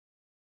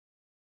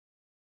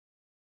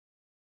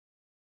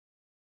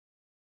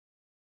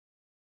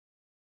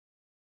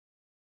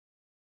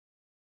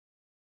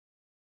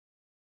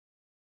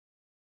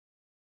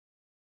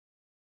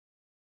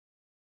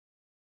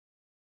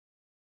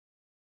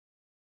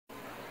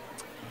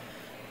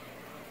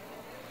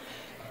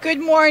Good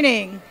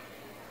morning.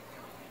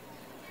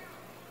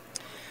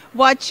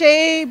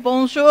 Wache,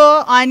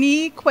 bonjour,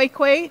 ani,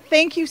 kwekwe.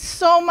 Thank you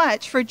so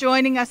much for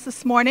joining us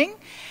this morning.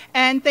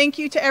 And thank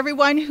you to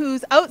everyone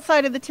who's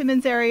outside of the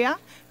Timmins area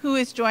who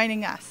is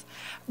joining us.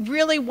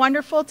 Really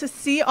wonderful to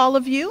see all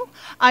of you.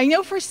 I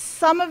know for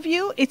some of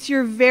you, it's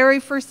your very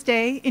first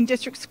day in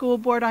District School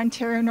Board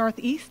Ontario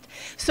Northeast.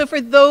 So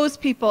for those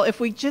people, if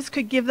we just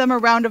could give them a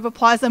round of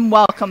applause and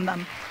welcome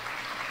them.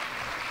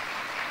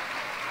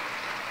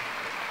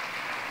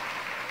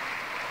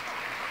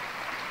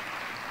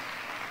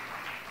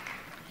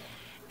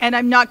 And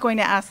I'm not going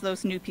to ask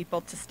those new people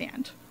to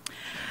stand.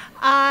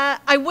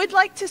 I would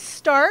like to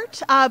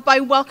start by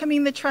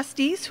welcoming the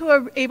trustees who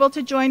are able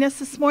to join us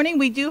this morning.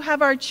 We do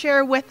have our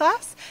chair with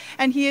us,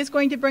 and he is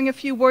going to bring a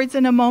few words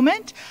in a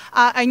moment.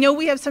 I know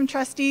we have some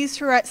trustees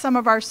who are at some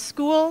of our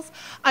schools.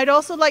 I'd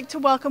also like to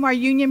welcome our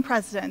union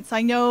presidents.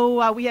 I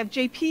know we have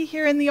JP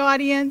here in the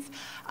audience,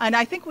 and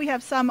I think we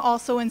have some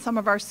also in some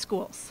of our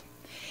schools.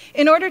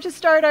 In order to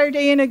start our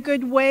day in a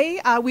good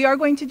way, we are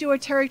going to do a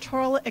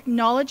territorial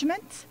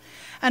acknowledgement.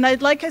 And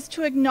I'd like us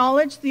to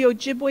acknowledge the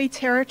Ojibwe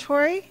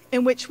territory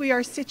in which we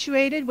are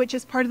situated, which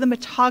is part of the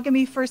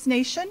Matagami First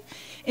Nation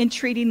in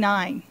Treaty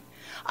 9.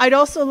 I'd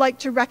also like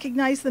to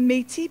recognize the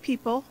Métis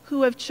people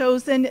who have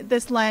chosen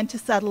this land to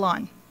settle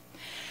on.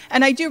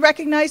 And I do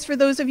recognize for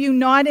those of you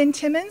not in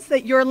Timmins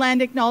that your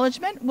land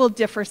acknowledgement will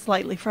differ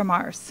slightly from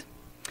ours.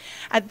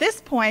 At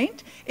this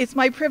point, it's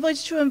my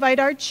privilege to invite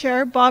our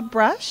chair, Bob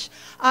Brush,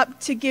 up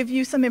to give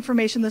you some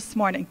information this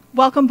morning.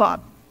 Welcome,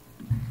 Bob.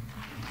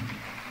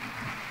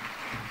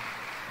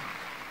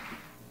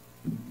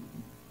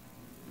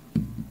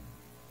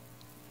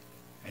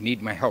 I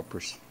need my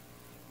helpers.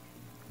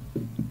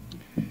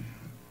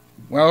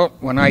 Well,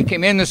 when I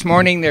came in this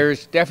morning,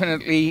 there's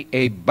definitely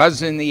a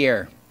buzz in the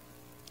air.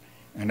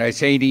 And I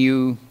say to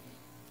you,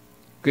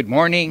 good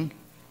morning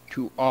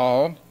to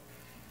all,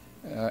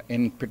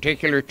 in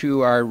particular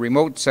to our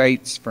remote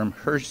sites from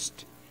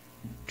Hearst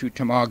to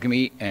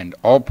Temagami and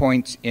all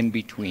points in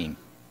between.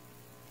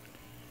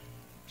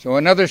 So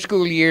another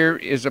school year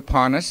is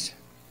upon us,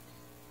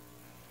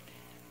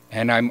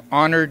 and I'm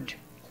honored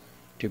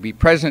to be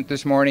present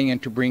this morning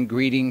and to bring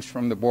greetings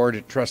from the Board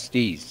of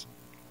Trustees.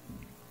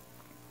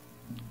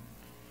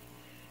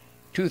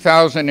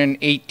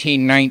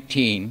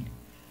 2018-19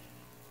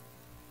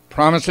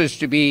 promises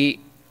to be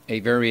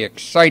a very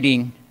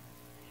exciting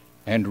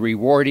and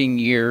rewarding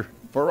year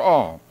for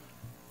all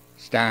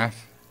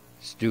staff,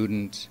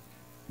 students,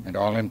 and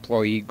all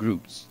employee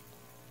groups.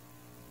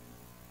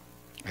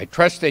 I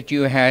trust that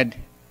you had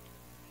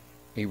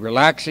a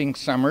relaxing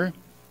summer.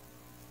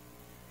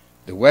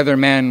 The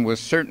weatherman was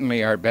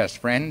certainly our best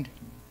friend,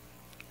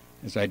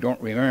 as I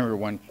don't remember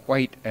one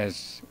quite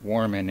as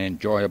warm and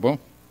enjoyable.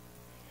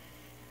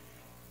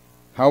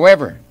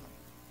 However,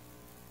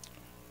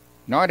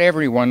 not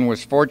everyone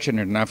was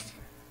fortunate enough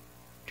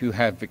to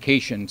have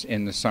vacations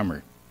in the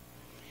summer.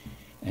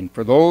 And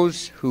for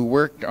those who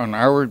worked on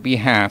our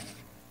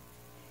behalf,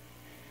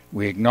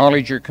 we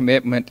acknowledge your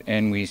commitment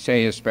and we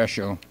say a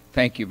special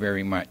thank you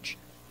very much.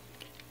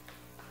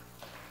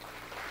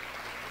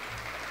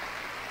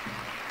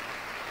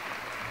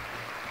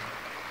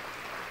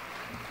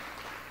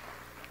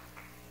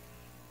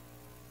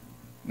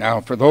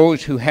 Now, for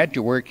those who had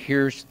to work,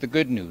 here's the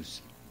good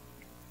news.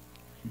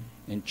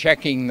 In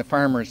checking the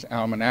Farmer's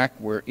Almanac,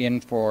 we're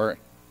in for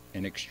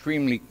an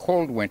extremely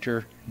cold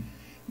winter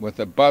with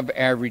above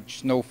average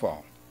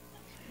snowfall.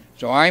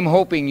 So I'm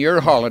hoping your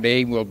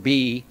holiday will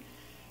be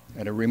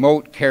at a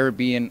remote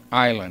Caribbean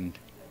island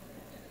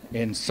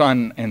in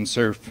sun and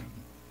surf.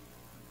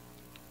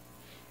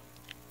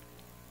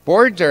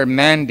 Boards are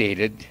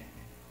mandated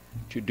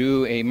to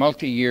do a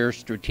multi-year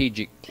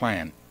strategic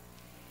plan.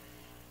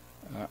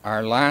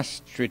 Our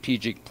last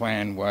strategic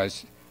plan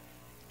was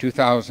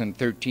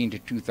 2013 to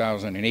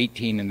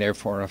 2018, and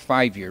therefore a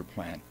 5-year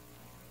plan.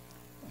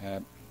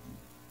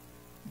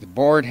 The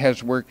board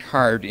has worked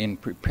hard in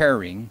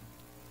preparing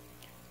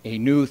a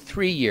new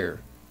 3-year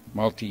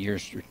multi-year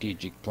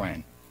strategic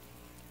plan.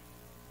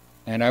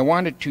 And I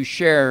wanted to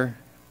share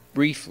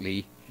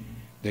briefly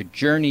the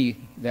journey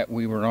that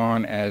we were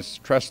on as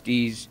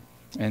trustees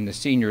and the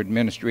senior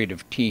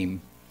administrative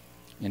team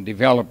in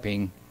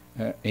developing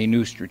a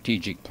new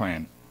strategic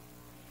plan.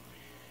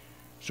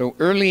 So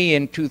early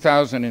in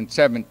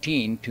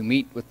 2017, to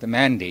meet with the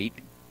mandate,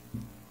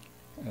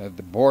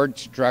 the board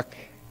struck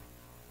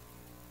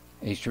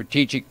a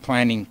strategic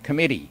planning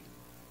committee,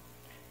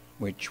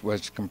 which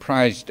was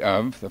comprised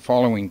of the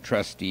following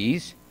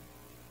trustees: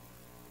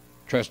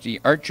 Trustee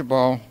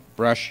Archibald,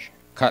 Brush,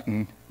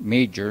 Cutton,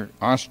 Major,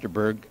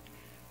 Osterberg,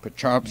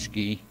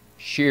 Pachowski,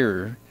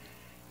 Shearer,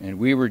 and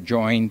we were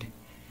joined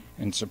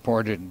and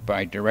supported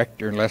by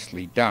Director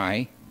Lesleigh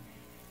Dye,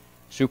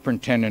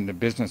 Superintendent of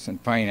Business and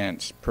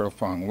Finance, Pearl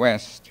Fong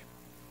West,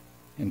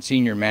 and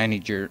Senior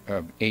Manager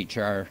of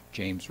HR,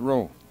 James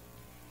Rowe.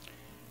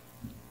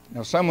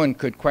 Now someone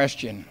could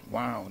question,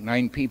 wow,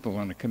 9 people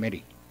on a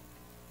committee.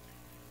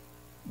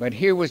 But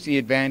here was the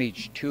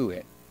advantage to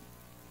it,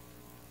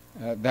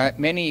 that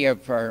many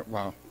of our,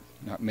 well,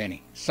 not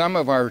many. Some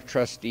of our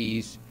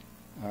trustees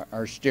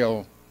are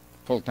still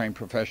full-time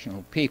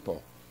professional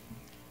people.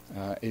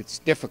 It's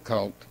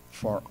difficult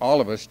for all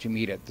of us to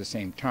meet at the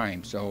same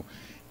time. So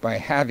by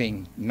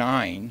having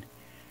 9,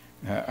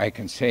 I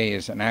can say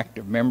as an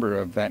active member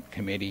of that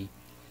committee,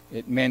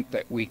 it meant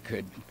that we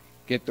could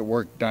get the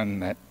work done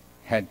that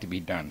had to be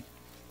done.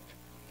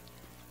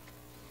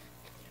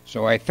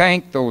 So I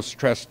thank those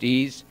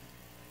trustees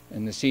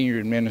and the senior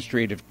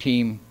administrative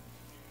team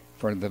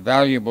for the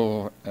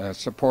valuable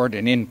support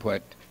and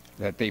input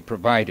that they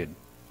provided.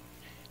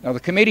 Now, the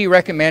committee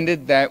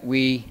recommended that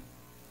we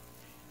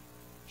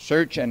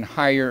search and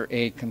hire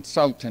a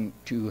consultant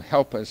to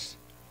help us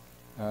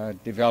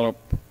develop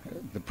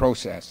the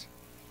process.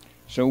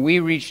 So we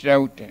reached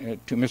out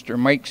to Mr.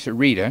 Mike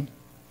Sarita.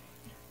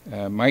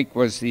 Mike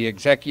was the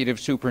Executive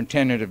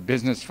Superintendent of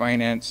Business,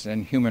 Finance,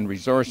 and Human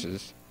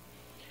Resources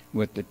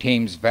with the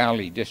Thames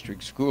Valley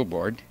District School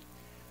Board,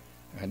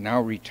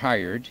 now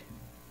retired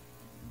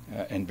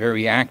and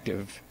very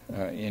active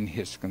in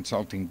his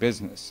consulting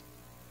business.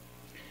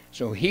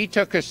 So he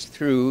took us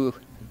through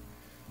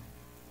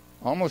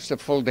almost a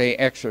full-day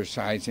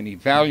exercise in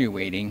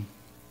evaluating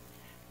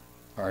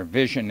our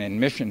vision and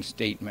mission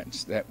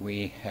statements that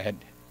we had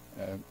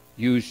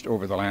used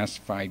over the last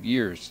 5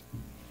 years.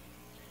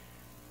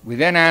 We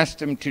then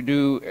asked him to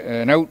do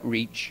an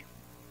outreach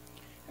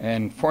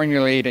and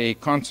formulate a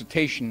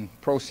consultation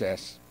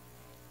process,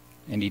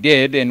 and he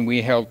did, and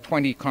we held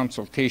 20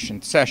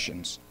 consultation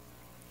sessions.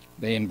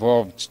 They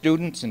involved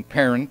students and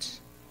parents,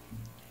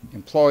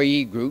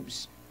 employee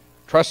groups,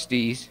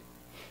 trustees,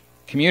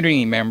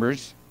 community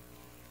members,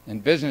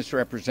 and business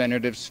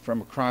representatives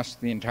from across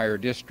the entire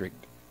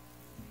district.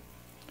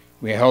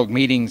 We held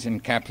meetings in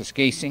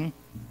Kapuskasing,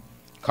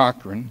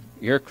 Cochrane,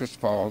 Iroquois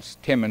Falls,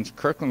 Timmins,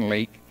 Kirkland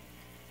Lake,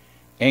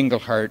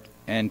 Englehart,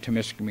 and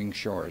Temiskaming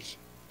Shores.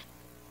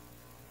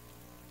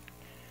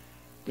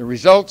 The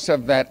results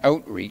of that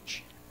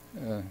outreach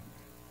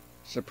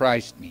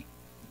surprised me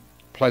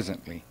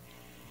pleasantly.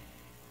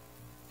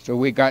 So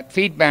we got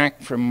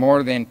feedback from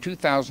more than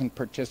 2,000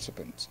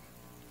 participants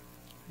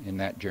in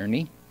that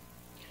journey,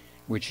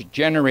 which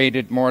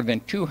generated more than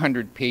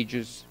 200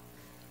 pages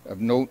of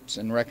notes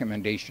and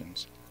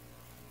recommendations.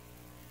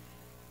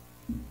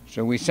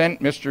 So we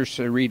sent Mr.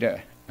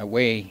 Sarita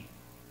away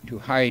to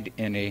hide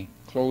in a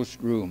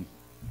closed room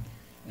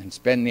and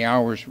spend the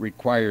hours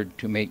required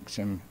to make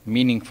some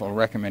meaningful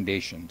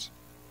recommendations.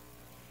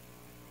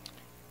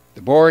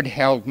 The board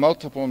held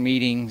multiple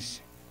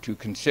meetings to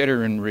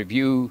consider and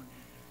review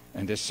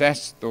and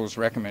assess those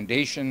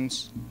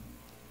recommendations,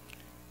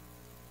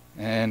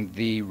 and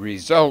the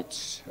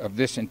results of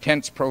this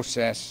intense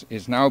process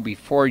is now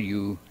before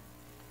you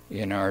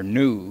in our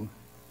new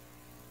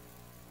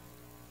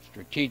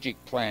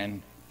Strategic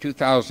Plan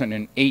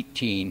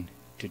 2018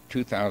 to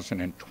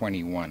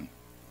 2021.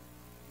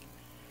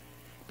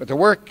 But the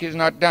work is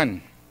not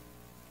done.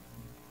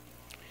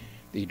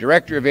 The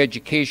Director of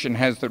Education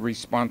has the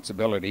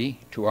responsibility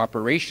to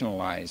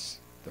operationalize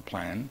the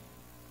plan.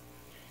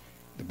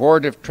 The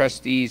Board of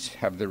Trustees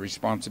have the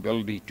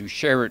responsibility to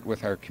share it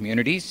with our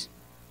communities,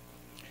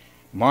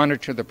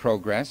 monitor the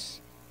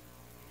progress,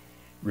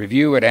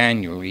 review it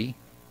annually,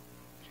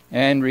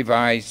 and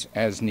revise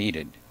as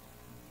needed.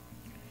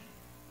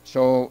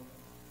 So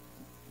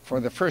for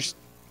the first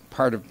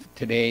part of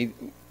today,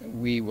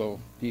 we will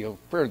deal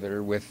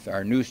further with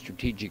our new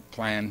strategic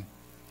plan.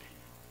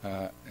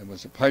 It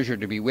was a pleasure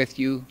to be with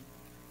you,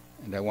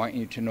 and I want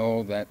you to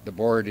know that the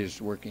board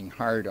is working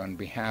hard on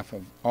behalf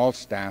of all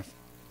staff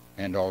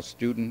and all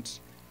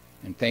students,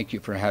 and thank you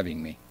for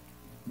having me.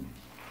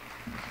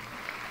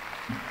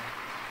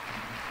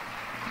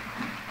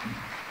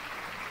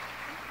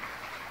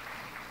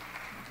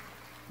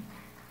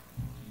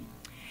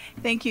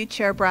 Thank you,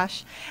 Chair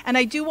Brush. And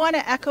I do want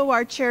to echo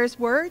our Chair's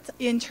words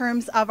in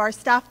terms of our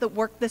staff that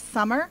worked this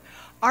summer.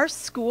 Our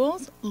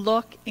schools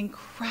look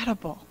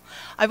incredible.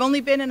 I've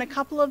only been in a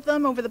couple of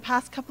them over the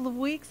past couple of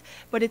weeks,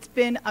 but it's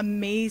been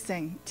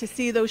amazing to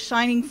see those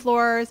shining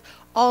floors,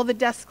 all the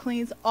desks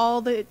cleaned,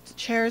 all the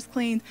chairs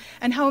cleaned,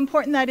 and how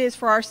important that is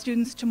for our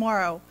students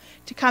tomorrow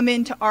to come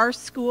into our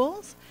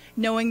schools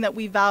knowing that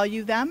we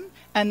value them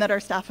and that our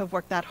staff have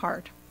worked that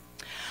hard.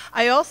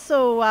 I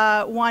also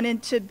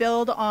wanted to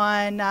build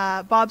on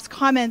Bob's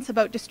comments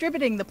about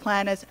distributing the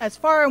plan as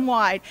far and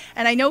wide.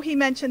 And I know he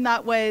mentioned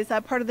that was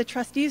part of the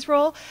trustees'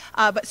 role,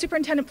 but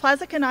Superintendent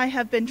Plazik and I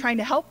have been trying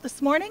to help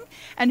this morning.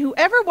 And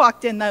whoever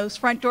walked in those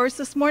front doors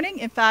this morning,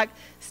 in fact,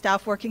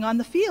 staff working on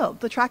the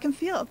field, the track and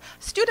field,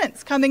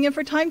 students coming in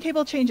for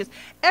timetable changes,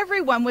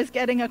 everyone was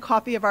getting a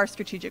copy of our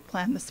strategic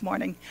plan this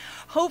morning.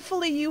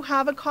 Hopefully you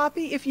have a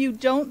copy. If you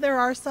don't, there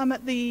are some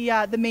at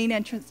the main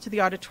entrance to the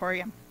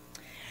auditorium.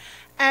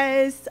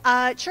 As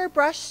Chair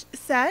Brush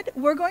said,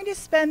 we're going to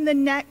spend the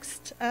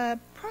next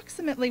approximately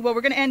approximately, well,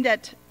 we're going to end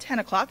at 10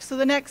 o'clock, so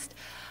the next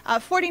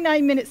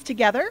 49 minutes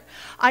together.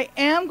 I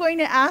am going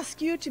to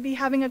ask you to be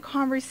having a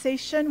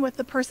conversation with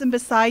the person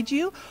beside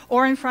you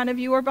or in front of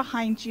you or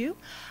behind you.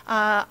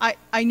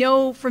 I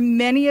know for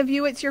many of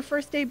you it's your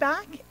first day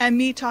back, and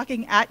me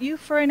talking at you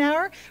for an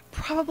hour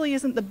probably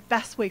isn't the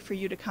best way for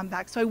you to come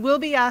back. So I will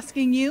be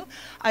asking you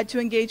to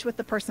engage with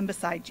the person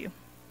beside you.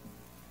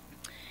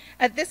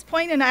 At this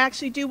point, and I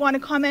actually do want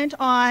to comment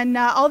on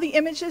all the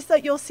images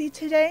that you'll see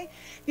today.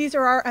 These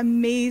are our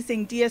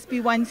amazing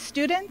DSB-1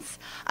 students.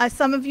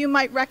 Some of you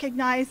might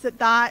recognize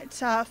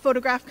that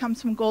photograph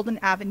comes from Golden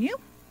Avenue.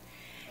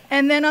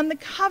 And then on the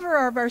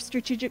cover of our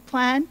strategic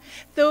plan,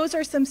 those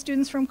are some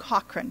students from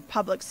Cochrane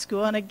Public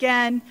School. And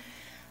again,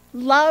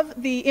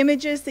 love the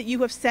images that you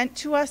have sent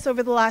to us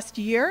over the last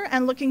year,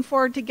 and looking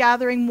forward to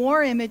gathering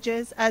more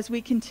images as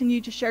we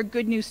continue to share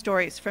good news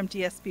stories from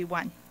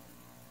DSB-1.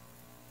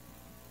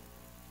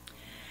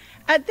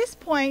 At this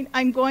point,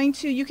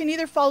 you can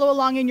either follow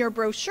along in your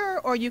brochure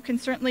or you can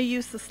certainly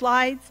use the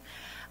slides.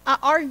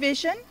 Our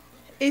vision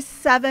is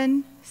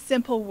 7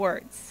 simple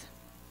words.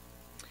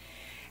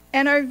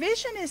 And our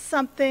vision is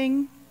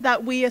something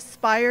that we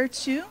aspire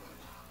to,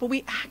 but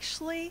we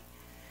actually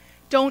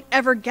don't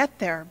ever get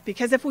there.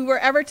 Because if we were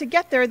ever to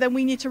get there, then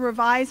we need to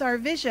revise our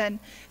vision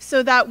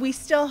so that we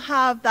still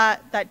have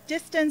that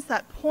distance,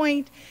 that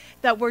point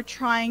that we're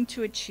trying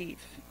to achieve.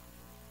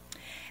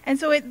 And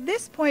so at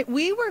this point,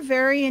 we were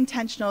very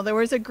intentional. There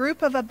was a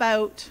group of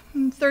about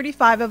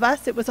 35 of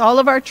us. It was all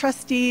of our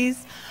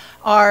trustees,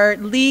 our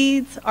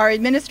leads, our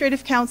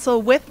administrative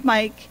council with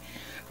Mike,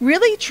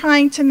 really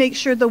trying to make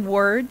sure the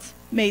words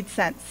made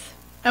sense.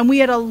 And we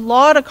had a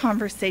lot of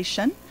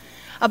conversation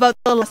about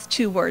the last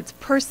 2 words,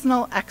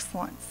 personal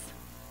excellence.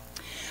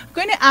 I'm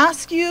going to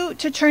ask you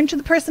to turn to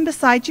the person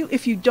beside you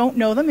if you don't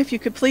know them. If you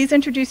could please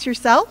introduce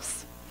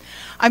yourselves.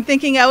 I'm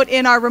thinking out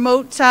in our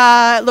remote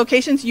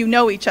locations, you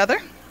know each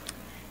other.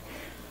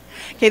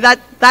 Okay,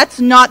 that's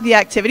not the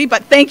activity,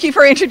 but thank you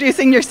for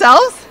introducing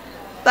yourselves.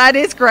 That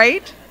is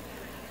great.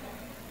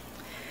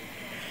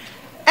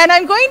 And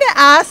I'm going to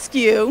ask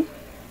you,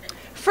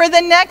 for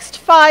the next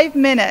 5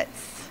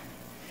 minutes,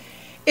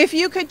 if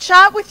you could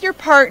chat with your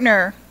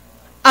partner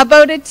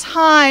about a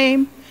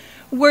time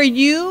where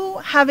you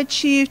have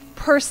achieved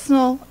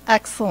personal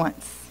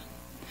excellence.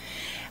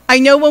 I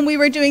know when we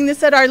were doing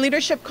this at our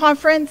leadership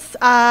conference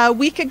a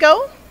week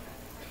ago,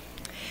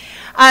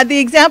 the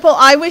example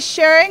I was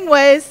sharing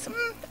was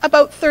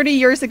about 30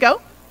 years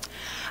ago.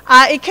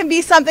 It can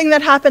be something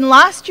that happened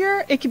last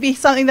year. It could be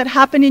something that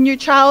happened in your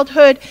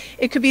childhood.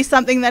 It could be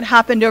something that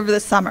happened over the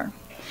summer.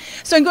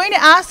 So I'm going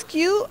to ask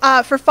you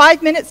for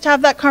 5 minutes to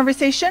have that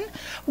conversation.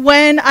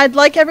 When I'd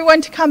like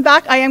everyone to come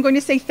back, I am going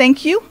to say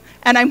thank you,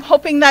 and I'm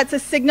hoping that's a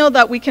signal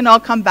that we can all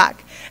come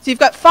back. So you've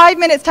got 5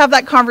 minutes to have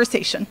that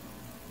conversation.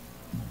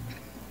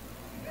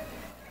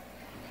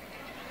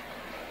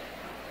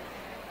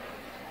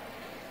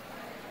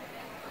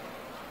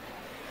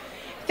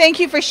 Thank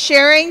you for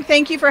sharing.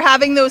 Thank you for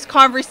having those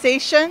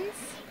conversations.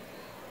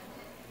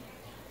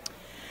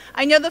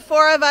 I know the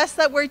 4 of us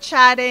that were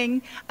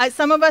chatting,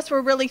 some of us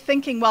were really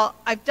thinking, well,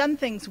 I've done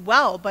things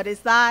well, but is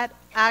that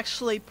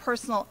actually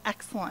personal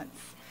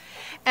excellence?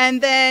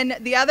 And then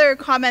the other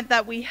comment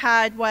that we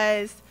had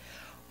was,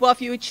 well,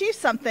 if you achieve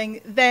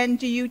something, then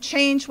do you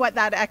change what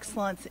that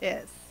excellence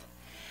is?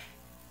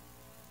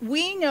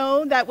 We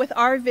know that with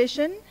our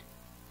vision,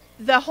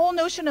 the whole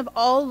notion of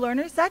all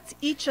learners, that's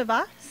each of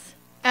us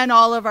and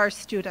all of our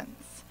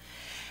students.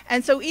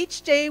 And so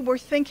each day we're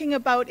thinking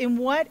about in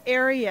what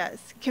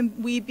areas can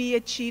we be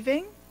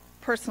achieving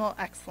personal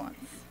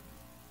excellence.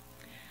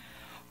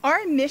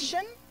 Our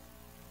mission,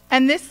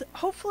 and this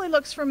hopefully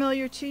looks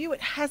familiar to you,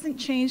 it hasn't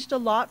changed a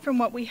lot from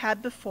what we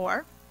had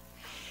before,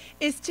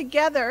 is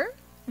together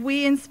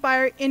we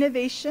inspire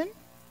innovation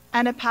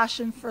and a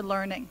passion for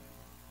learning.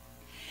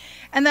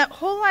 And that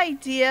whole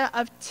idea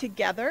of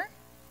together,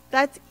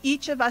 that's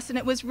each of us, and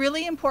it was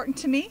really important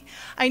to me.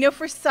 I know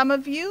for some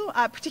of you,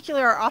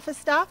 particularly our office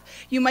staff,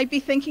 you might be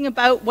thinking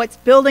about what's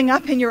building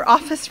up in your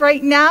office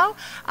right now.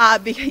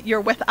 You're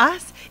with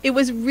us. It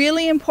was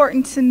really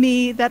important to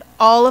me that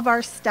all of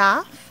our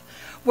staff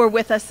were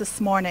with us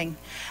this morning.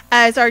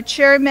 As our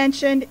chair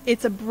mentioned,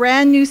 it's a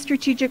brand new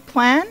strategic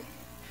plan.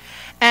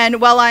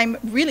 And while I'm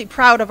really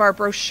proud of our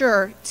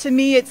brochure, to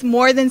me it's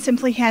more than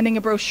simply handing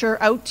a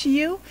brochure out to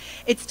you.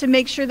 It's to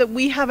make sure that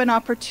we have an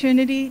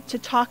opportunity to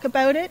talk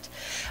about it.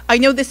 I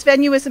know this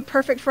venue isn't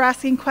perfect for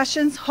asking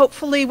questions.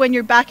 Hopefully when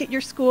you're back at your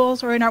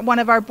schools or in one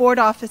of our board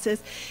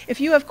offices, if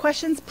you have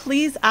questions,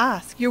 please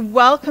ask. You're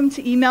welcome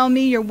to email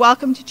me. You're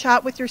welcome to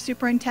chat with your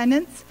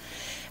superintendents.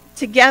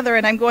 Together,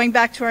 and I'm going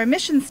back to our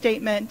mission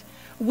statement,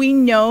 we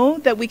know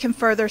that we can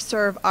further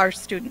serve our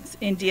students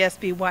in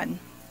DSB-1.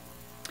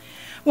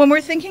 When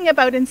we're thinking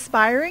about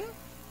inspiring,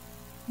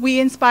 we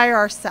inspire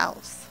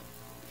ourselves.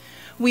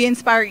 We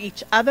inspire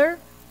each other.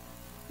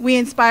 We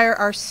inspire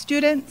our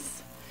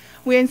students.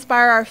 We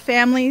inspire our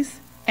families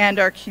and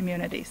our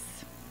communities.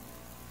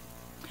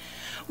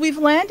 We've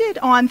landed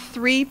on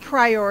 3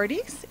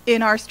 priorities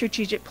in our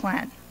strategic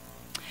plan.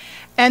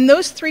 And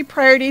those 3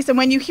 priorities, and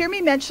when you hear me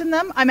mention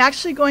them, I'm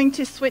actually going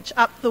to switch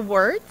up the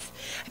words.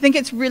 I think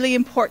it's really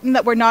important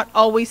that we're not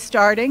always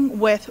starting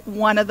with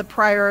one of the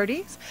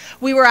priorities.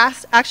 We were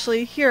asked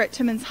actually here at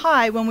Timmins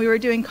High when we were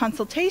doing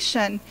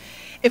consultation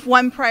if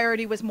one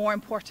priority was more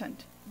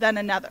important than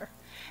another.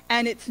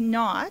 And it's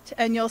not,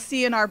 and you'll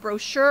see in our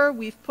brochure,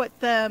 we've put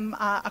them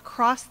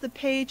across the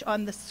page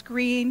on the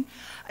screen.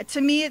 To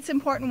me, it's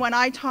important when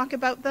I talk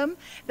about them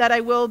that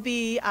I will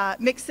be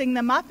mixing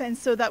them up, and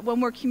so that when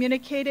we're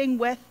communicating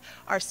with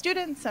our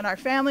students and our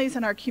families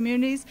and our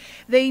communities,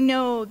 they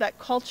know that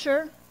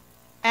culture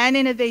and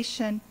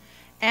innovation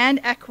and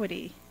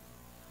equity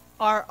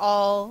are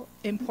all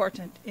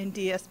important in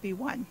DSB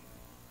 1.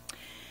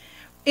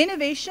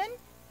 Innovation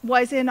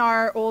was in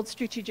our old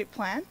strategic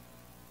plan.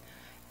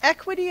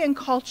 Equity and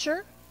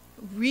culture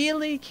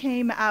really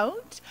came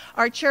out.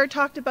 Our chair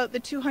talked about the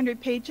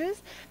 200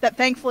 pages that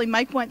thankfully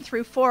Mike went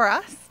through for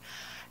us.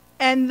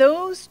 And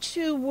those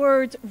 2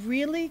 words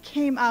really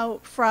came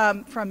out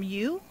from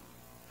you,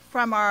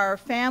 from our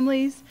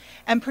families,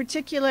 and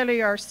particularly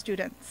our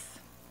students.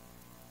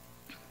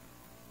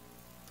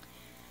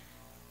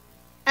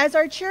 As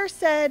our chair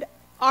said,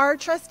 our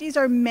trustees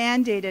are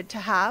mandated to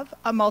have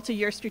a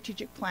multi-year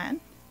strategic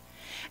plan.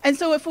 And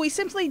so if we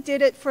simply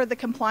did it for the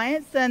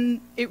compliance,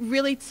 then it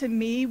really, to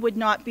me, would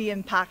not be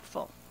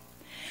impactful.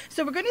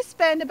 So we're going to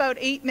spend about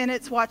 8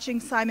 minutes watching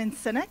Simon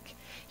Sinek.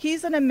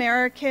 He's an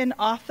American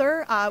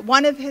author.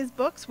 One of his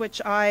books,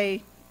 which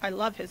I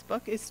love his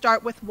book, is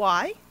Start With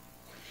Why.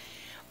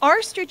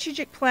 Our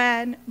strategic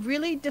plan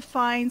really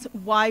defines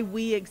why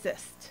we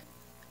exist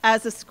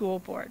as a school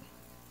board.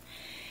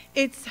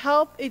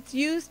 It's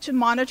used to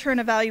monitor and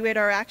evaluate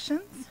our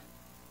actions,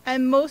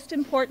 and most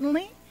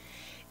importantly,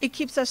 it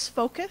keeps us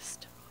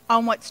focused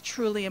on what's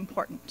truly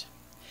important.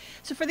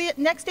 So for the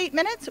next 8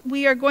 minutes,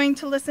 we are going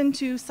to listen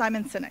to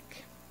Simon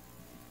Sinek.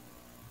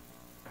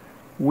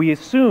 We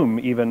assume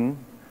even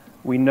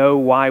we know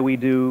why we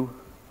do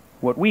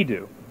what we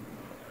do.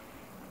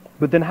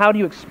 But then how do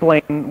you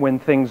explain when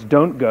things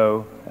don't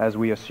go as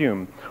we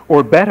assume?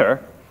 Or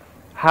better,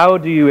 how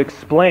do you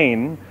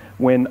explain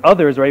when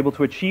others are able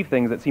to achieve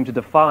things that seem to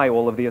defy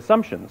all of the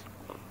assumptions?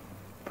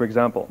 For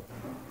example,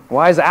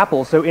 why is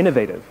Apple so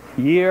innovative?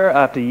 Year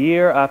after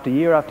year after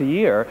year after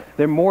year,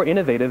 they're more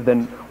innovative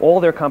than all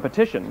their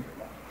competition.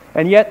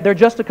 And yet, they're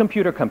just a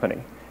computer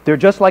company. They're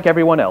just like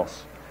everyone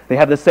else. They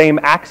have the same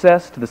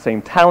access to the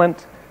same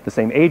talent, the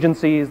same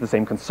agencies, the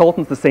same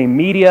consultants, the same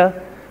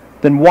media.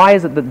 Then why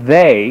is it that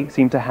they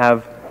seem to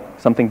have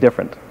something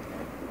different?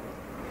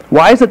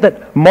 Why is it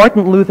that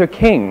Martin Luther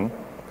King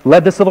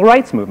led the civil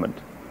rights movement?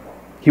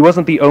 He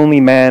wasn't the only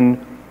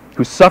man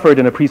who suffered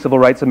in a pre-civil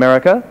rights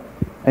America,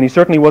 and he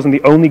certainly wasn't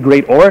the only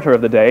great orator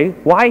of the day.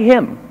 Why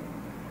him?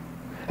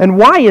 And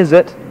why is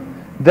it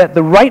that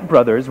the Wright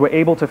brothers were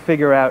able to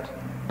figure out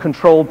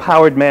controlled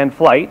powered manned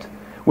flight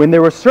when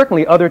there were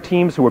certainly other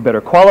teams who were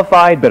better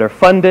qualified, better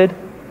funded,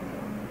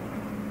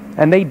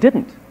 and they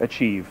didn't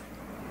achieve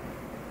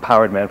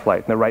powered manned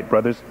flight, and the Wright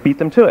brothers beat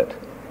them to it?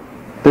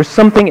 There's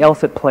something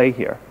else at play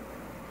here.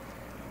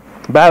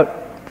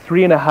 About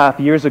 3.5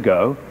 years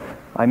ago,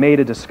 I made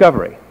a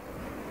discovery,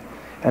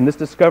 and this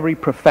discovery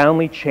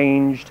profoundly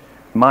changed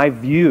my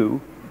view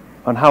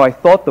on how I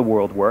thought the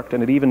world worked,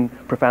 and it even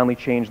profoundly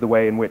changed the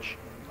way in which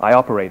I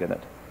operate in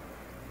it.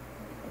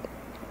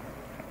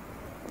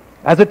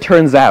 As it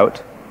turns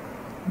out,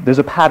 there's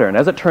a pattern.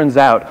 As it turns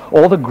out,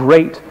 all the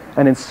great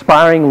and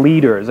inspiring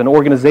leaders and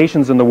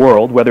organizations in the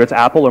world, whether it's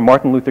Apple or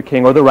Martin Luther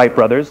King or the Wright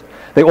brothers,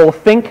 they all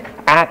think,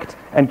 act,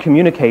 and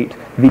communicate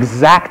the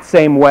exact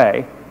same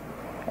way,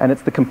 and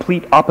it's the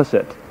complete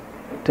opposite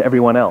to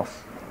everyone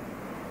else.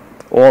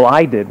 All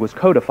I did was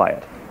codify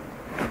it.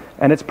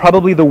 And it's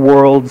probably the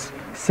world's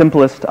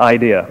simplest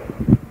idea.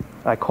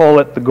 I call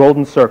it the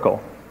golden circle.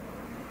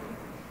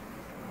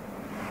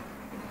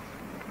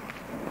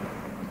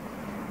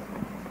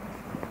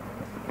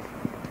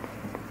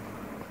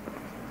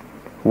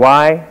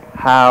 Why,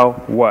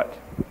 how, what?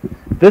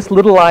 This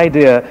little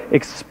idea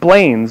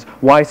explains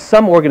why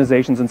some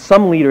organizations and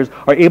some leaders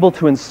are able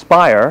to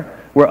inspire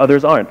where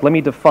others aren't. Let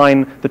me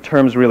define the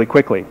terms really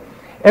quickly.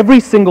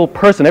 Every single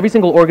person, every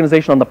single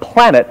organization on the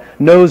planet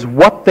knows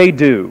what they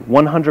do,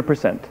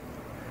 100%.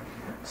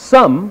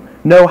 Some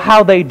know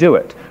how they do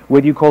it,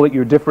 whether you call it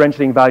your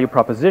differentiating value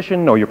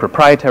proposition or your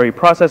proprietary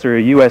process or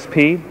your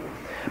USP.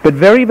 But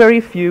very, very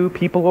few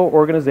people or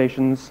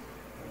organizations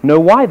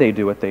know why they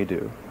do what they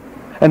do.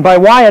 And by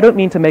why, I don't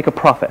mean to make a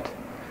profit.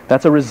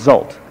 That's a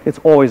result. It's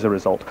always a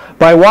result.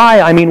 By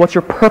why, I mean what's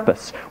your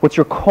purpose? What's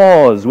your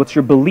cause? What's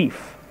your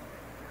belief?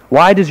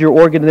 Why does your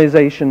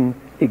organization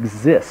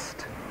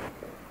exist?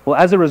 Well,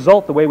 as a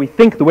result, the way we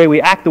think, the way we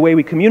act, the way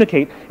we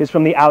communicate is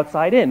from the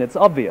outside in. It's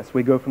obvious.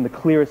 We go from the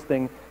clearest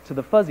thing to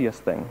the fuzziest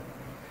thing.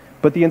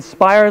 But the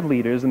inspired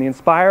leaders and the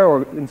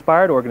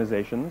inspired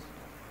organizations,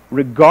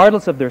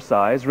 regardless of their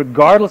size,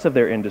 regardless of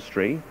their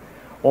industry,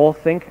 all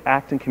think,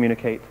 act, and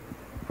communicate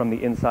from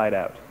the inside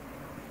out.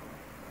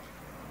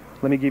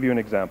 Let me give you an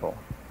example.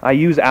 I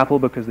use Apple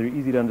because they're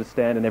easy to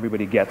understand and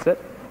everybody gets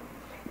it.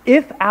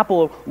 If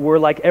Apple were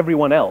like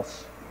everyone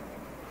else,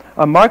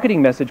 a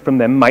marketing message from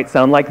them might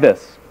sound like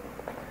this: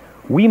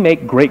 we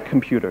make great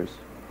computers.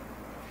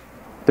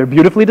 They're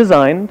beautifully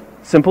designed,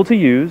 simple to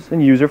use,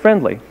 and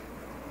user-friendly.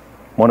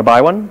 Want to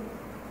buy one?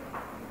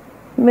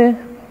 Meh.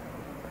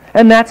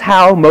 And that's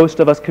how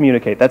most of us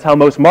communicate. That's how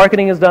most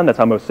marketing is done, that's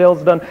how most sales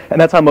is done, and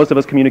that's how most of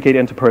us communicate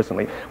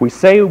interpersonally. We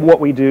say what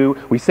we do,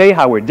 we say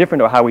how we're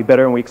different or how we're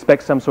better, and we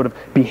expect some sort of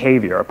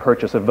behavior, a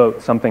purchase, a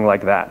vote, something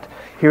like that.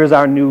 Here's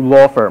our new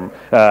law firm.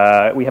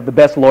 We have the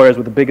best lawyers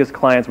with the biggest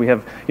clients. We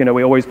have,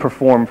 we always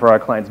perform for our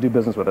clients, do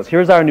business with us.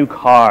 Here's our new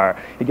car.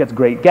 It gets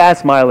great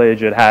gas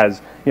mileage. It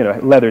has,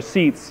 leather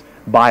seats.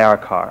 Buy our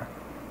car.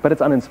 But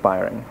it's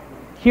uninspiring.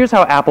 Here's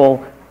how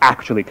Apple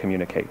actually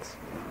communicates.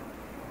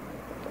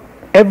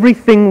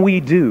 Everything we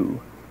do,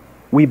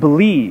 we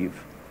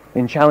believe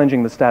in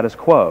challenging the status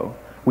quo.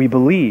 We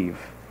believe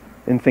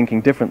in thinking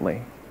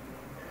differently.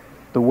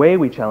 The way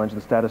we challenge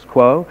the status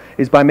quo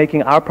is by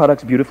making our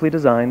products beautifully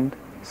designed,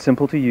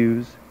 simple to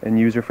use, and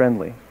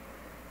user-friendly.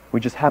 We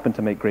just happen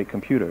to make great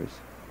computers.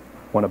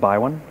 Want to buy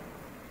one?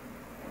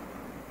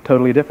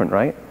 Totally different,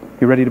 right?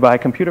 You ready to buy a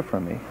computer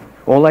from me?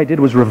 All I did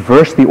was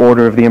reverse the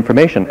order of the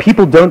information.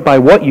 People don't buy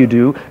what you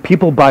do,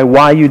 people buy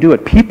why you do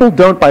it. People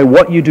don't buy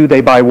what you do, they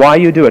buy why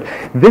you do it.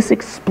 This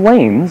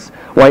explains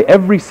why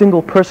every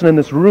single person in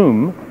this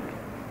room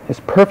is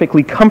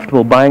perfectly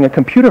comfortable buying a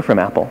computer from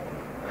Apple.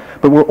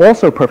 But we're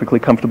also perfectly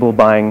comfortable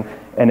buying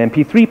an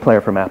MP3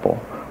 player from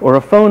Apple, or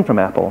a phone from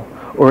Apple,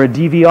 or a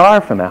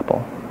DVR from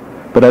Apple.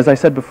 But as I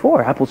said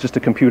before, Apple's just a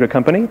computer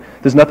company.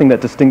 There's nothing that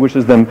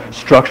distinguishes them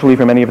structurally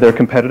from any of their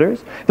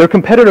competitors. Their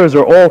competitors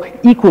are all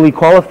equally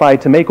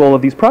qualified to make all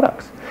of these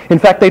products. In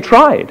fact, they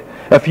tried.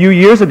 A few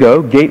years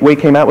ago, Gateway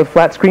came out with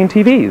flat-screen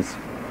TVs.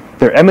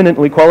 They're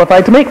eminently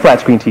qualified to make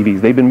flat-screen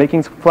TVs. They've been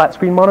making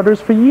flat-screen monitors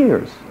for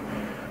years.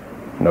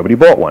 Nobody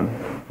bought one.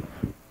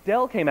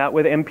 Dell came out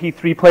with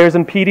MP3 players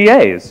and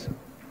PDAs.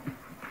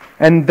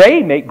 And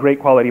they make great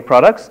quality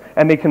products,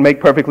 and they can make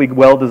perfectly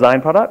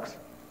well-designed products.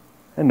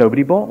 And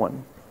nobody bought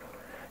one.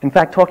 In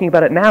fact, talking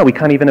about it now, we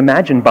can't even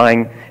imagine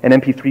buying an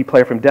MP3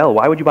 player from Dell.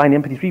 Why would you buy an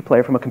MP3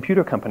 player from a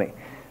computer company?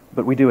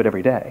 But we do it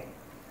every day.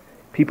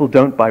 People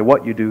don't buy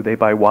what you do, they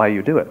buy why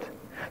you do it.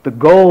 The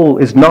goal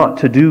is not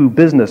to do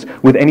business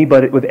with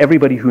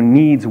everybody who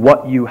needs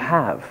what you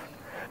have.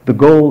 The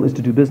goal is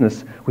to do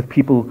business with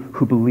people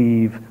who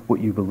believe what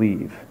you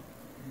believe.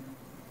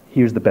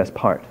 Here's the best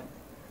part.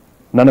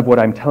 None of what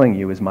I'm telling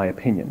you is my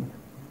opinion.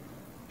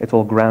 It's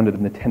all grounded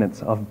in the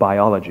tenets of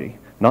biology.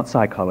 Not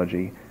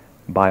psychology,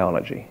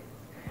 biology.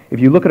 If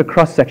you look at a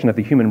cross-section of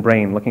the human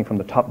brain, looking from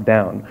the top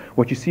down,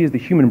 what you see is the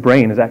human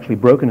brain is actually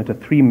broken into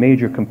three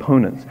major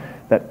components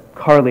that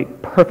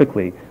correlate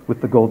perfectly with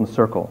the golden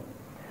circle.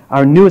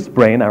 Our newest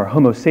brain, our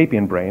Homo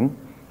sapien brain,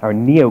 our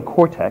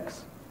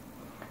neocortex,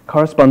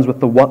 corresponds with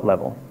the what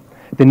level.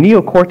 The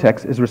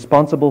neocortex is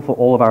responsible for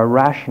all of our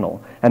rational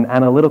and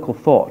analytical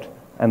thought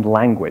and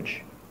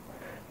language.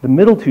 The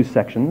middle two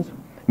sections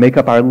make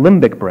up our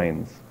limbic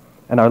brains.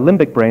 And our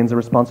limbic brains are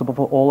responsible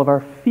for all of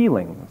our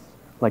feelings,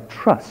 like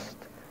trust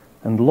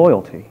and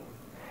loyalty.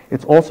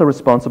 It's also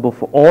responsible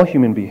for all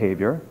human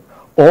behavior,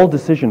 all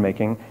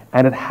decision-making,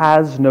 and it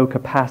has no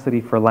capacity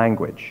for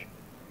language.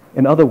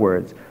 In other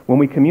words, when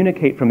we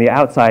communicate from the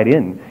outside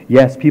in,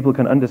 yes, people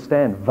can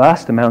understand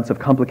vast amounts of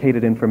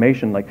complicated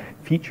information like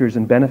features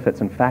and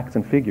benefits and facts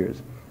and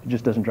figures. It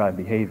just doesn't drive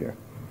behavior.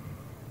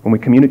 When we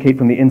communicate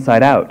from the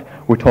inside out,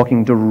 we're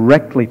talking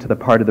directly to the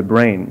part of the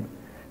brain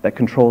that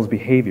controls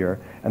behavior,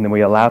 and then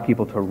we allow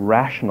people to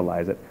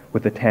rationalize it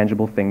with the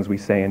tangible things we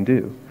say and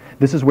do.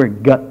 This is where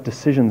gut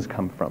decisions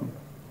come from.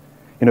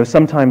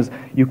 Sometimes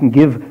you can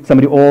give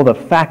somebody all the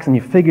facts and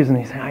your figures, and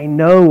they say, I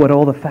know what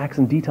all the facts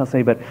and details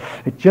say, but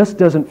it just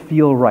doesn't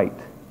feel right.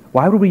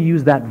 Why would we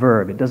use that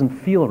verb? It doesn't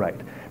feel right.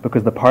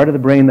 Because the part of the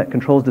brain that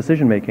controls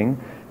decision-making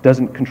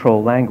doesn't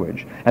control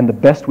language. And the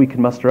best we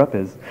can muster up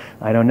is,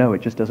 I don't know,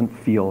 it just doesn't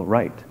feel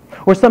right.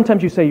 Or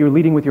sometimes you say you're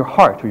leading with your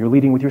heart, or you're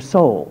leading with your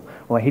soul.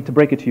 Well, I hate to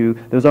break it to you,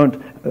 those aren't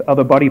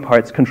other body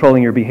parts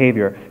controlling your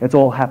behavior. It's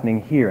all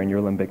happening here in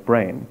your limbic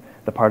brain,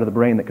 the part of the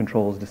brain that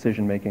controls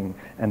decision-making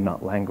and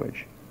not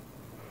language.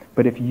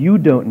 But if you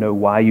don't know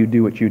why you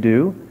do what you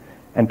do,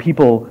 and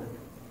people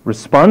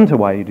respond to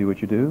why you do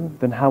what you do,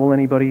 then how will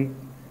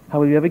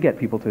you ever get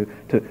people to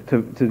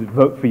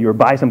vote for you or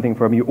buy something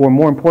from you, or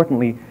more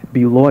importantly,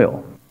 be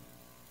loyal?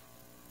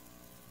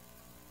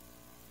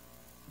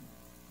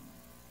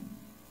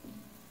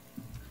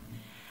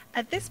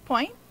 At this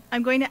point,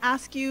 I'm going to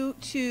ask you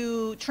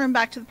to turn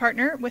back to the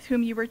partner with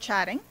whom you were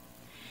chatting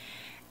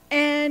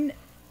and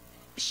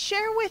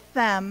share with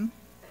them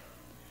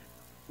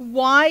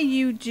why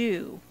you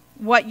do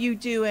what you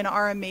do in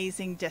our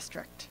amazing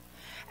district.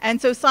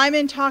 And so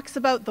Simon talks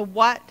about the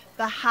what,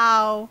 the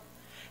how.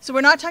 So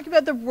we're not talking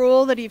about the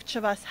role that each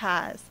of us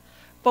has,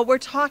 but we're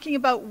talking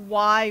about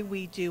why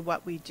we do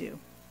what we do.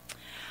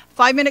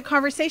 5-minute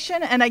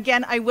conversation, and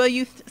again, I will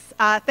use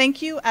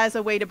thank you as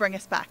a way to bring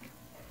us back.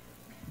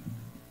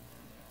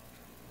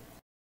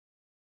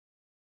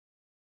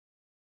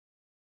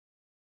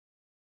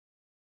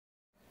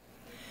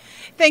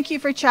 thank you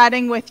for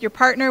chatting with your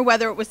partner,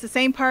 whether it was the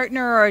same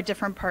partner or a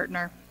different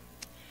partner.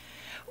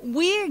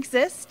 We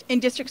exist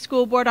in District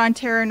School Board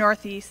Ontario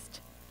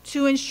Northeast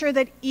to ensure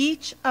that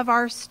each of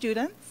our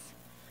students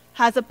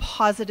has a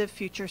positive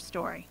future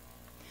story.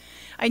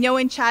 I know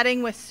in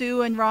chatting with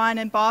Sue and Ron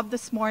and Bob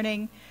this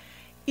morning,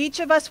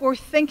 each of us were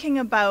thinking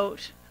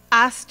about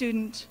a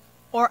student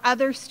or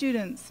other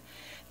students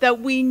that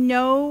we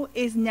know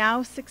is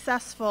now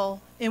successful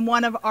in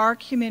one of our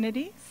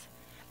communities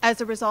as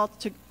a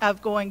result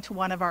of going to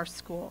one of our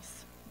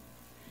schools.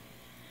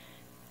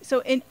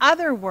 So in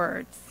other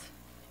words,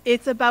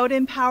 it's about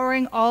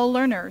empowering all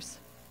learners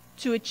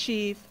to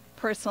achieve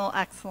personal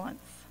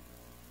excellence.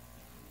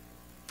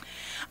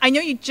 I know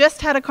you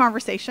just had a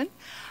conversation.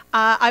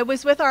 I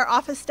was with our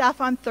office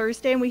staff on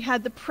Thursday, and we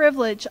had the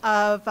privilege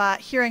of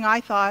hearing, I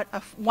thought,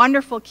 a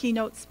wonderful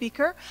keynote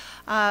speaker.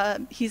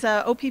 He's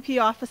an OPP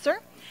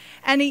officer,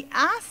 and he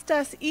asked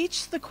us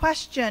each the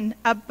question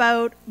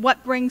about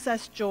what brings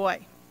us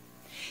joy.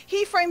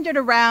 He framed it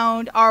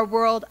around our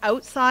world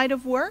outside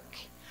of work.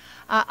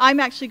 I'm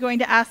actually going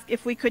to ask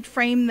if we could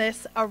frame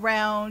this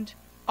around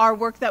our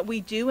work that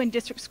we do in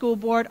District School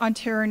Board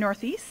Ontario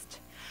Northeast.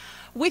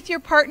 With your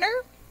partner,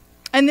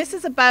 and this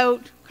is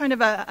about kind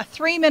of a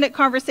 3-minute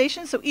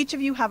conversation, so each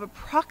of you have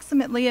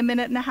approximately a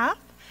minute and a half.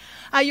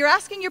 You're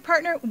asking your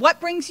partner,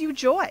 what brings you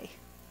joy?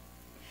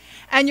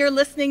 And you're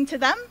listening to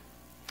them.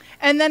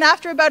 And then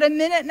after about a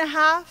minute and a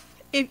half,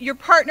 your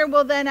partner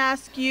will then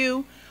ask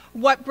you,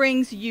 what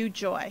brings you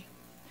joy?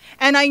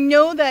 And I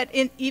know that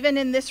even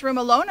in this room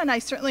alone, and I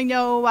certainly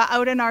know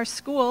out in our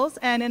schools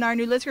and in our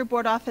New Lisgar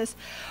Board office,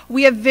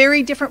 we have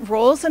very different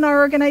roles in our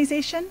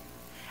organization,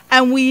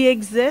 and we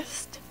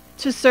exist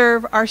to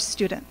serve our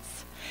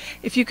students.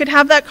 If you could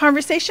have that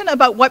conversation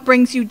about what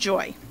brings you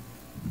joy.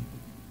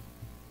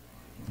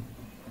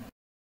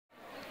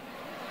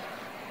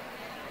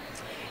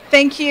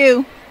 Thank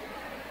you.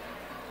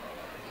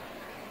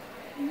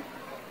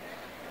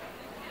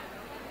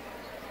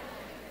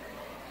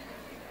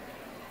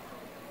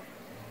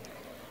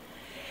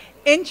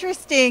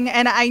 Interesting,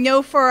 and I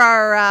know for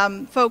our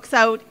folks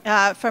out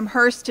from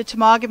Hearst to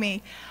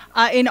Temagami,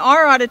 in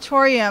our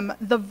auditorium,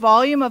 the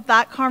volume of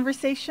that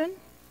conversation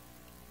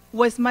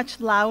was much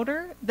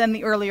louder than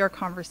the earlier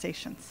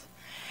conversations.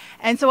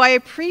 And so I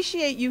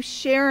appreciate you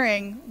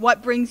sharing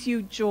what brings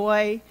you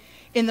joy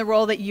in the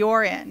role that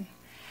you're in.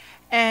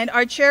 And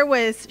our chair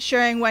was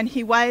sharing when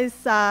he was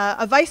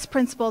a vice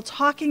principal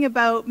talking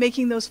about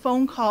making those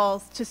phone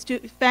calls to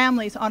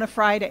families on a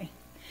Friday.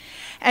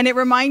 And it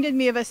reminded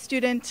me of a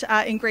student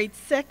in grade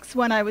 6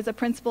 when I was a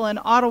principal in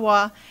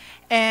Ottawa.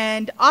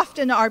 And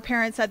often our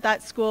parents at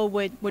that school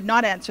would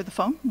not answer the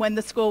phone when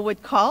the school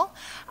would call.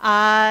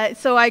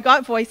 So I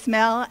got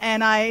voicemail,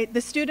 and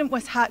the student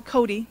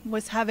Cody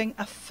was having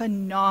a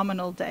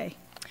phenomenal day.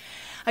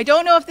 I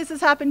don't know if this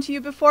has happened to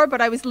you before,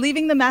 but I was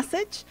leaving the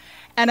message,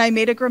 and I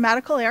made a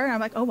grammatical error. And I'm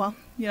like, oh, well,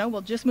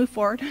 we'll just move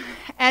forward.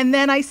 And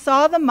then I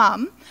saw the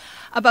mom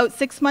about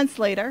 6 months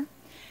later,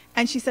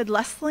 and she said,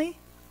 Leslie,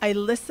 I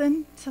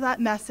listen to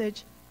that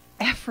message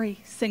every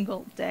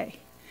single day.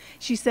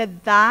 She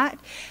said that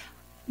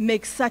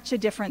makes such a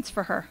difference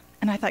for her.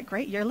 And I thought,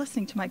 great, you're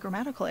listening to my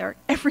grammatical error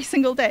every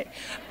single day.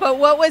 But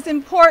what was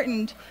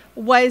important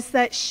was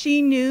that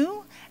she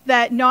knew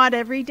that not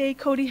every day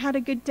Cody had a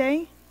good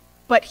day,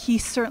 but he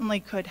certainly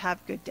could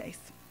have good days.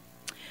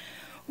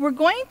 We're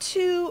going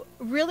to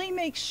really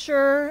make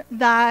sure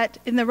that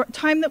in the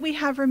time that we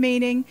have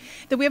remaining,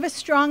 that we have a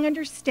strong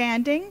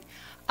understanding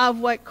of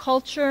what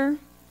culture,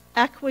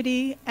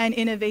 equity, and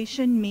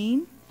innovation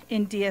mean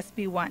in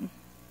DSB 1.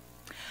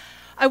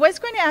 I was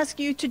going to ask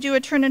you to do a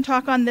turn and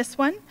talk on this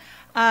one,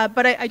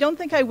 but I don't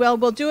think I will.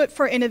 We'll do it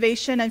for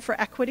innovation and for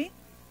equity.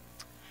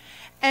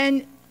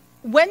 And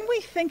when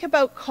we think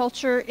about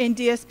culture in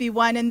DSB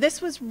 1, and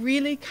this was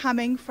really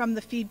coming from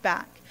the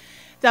feedback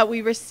that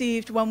we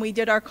received when we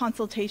did our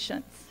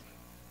consultations,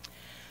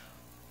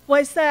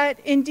 was that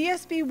in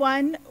DSB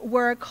 1,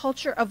 we're a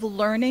culture of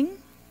learning,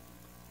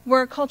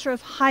 we're a culture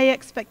of high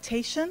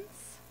expectations,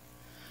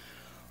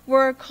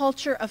 we're a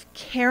culture of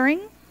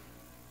caring,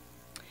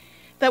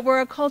 that we're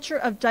a culture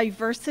of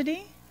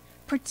diversity,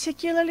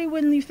 particularly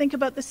when you think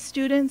about the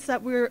students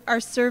that we are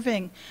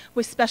serving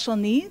with special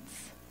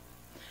needs,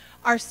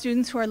 our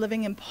students who are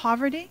living in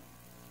poverty,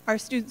 our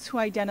students who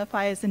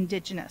identify as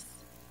Indigenous.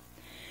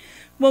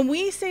 When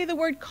we say the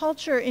word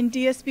culture in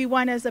DSB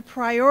 1 as a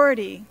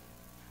priority,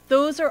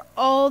 those are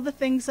all the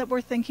things that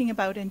we're thinking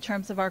about in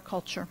terms of our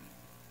culture.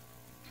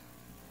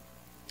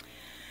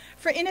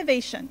 For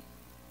innovation,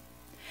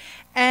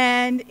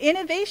 and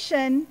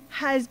innovation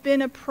has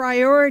been a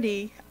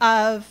priority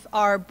of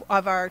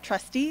our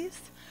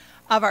trustees,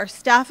 of our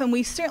staff, and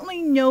we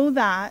certainly know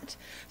that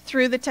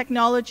through the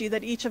technology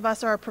that each of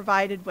us are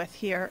provided with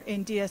here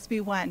in DSB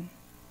 1.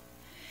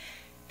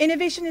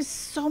 Innovation is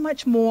so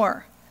much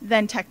more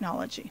than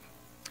technology.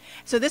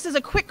 So this is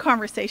a quick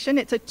conversation.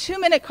 It's a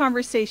 2-minute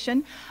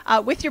conversation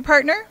with your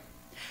partner.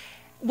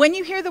 When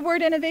you hear the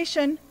word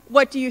innovation,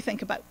 what do you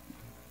think about?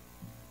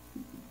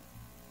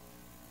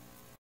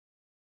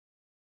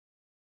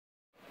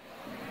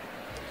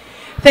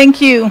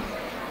 Thank you.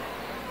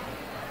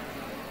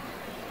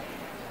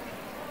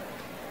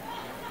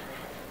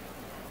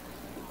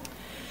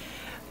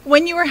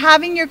 When you were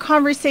having your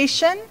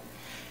conversation,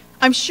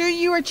 I'm sure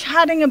you were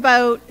chatting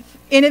about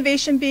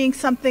innovation being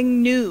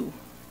something new,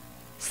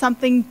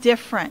 something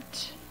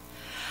different.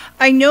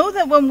 I know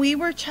that when we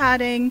were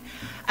chatting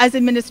as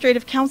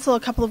Administrative Council a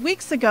couple of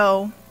weeks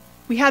ago,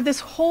 we had this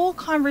whole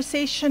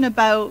conversation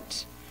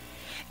about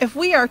if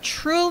we are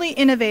truly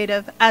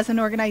innovative as an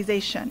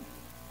organization,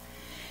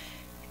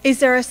 is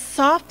there a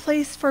soft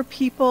place for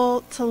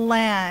people to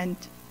land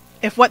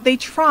if what they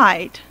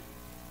tried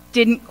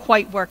didn't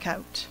quite work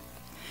out?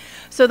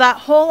 So that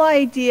whole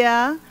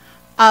idea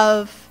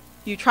of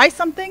you try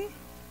something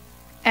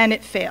and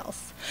it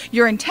fails.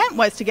 Your intent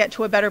was to get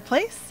to a better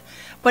place,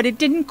 but it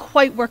didn't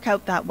quite work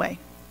out that way.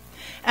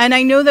 And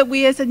I know that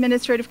we as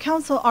Administrative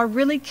Council are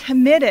really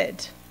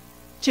committed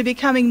to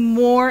becoming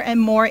more and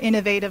more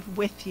innovative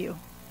with you.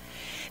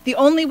 The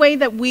only way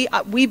that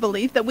we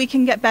believe that we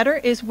can get better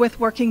is with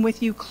working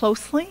with you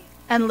closely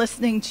and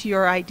listening to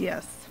your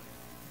ideas.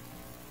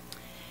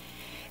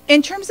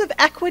 In terms of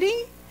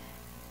equity,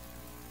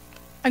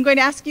 I'm going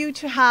to ask you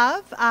to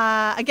have,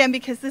 again,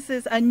 because this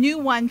is a new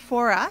one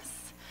for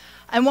us,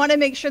 I want to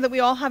make sure that we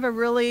all have a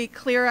really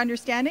clear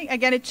understanding.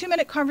 Again, a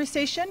 2-minute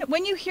conversation.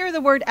 When you hear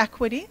the word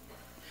equity,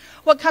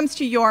 what comes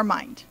to your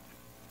mind?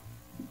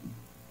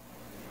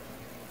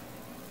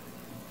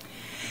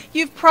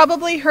 You've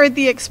probably heard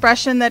the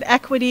expression that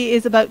equity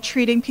is about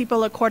treating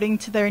people according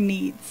to their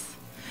needs.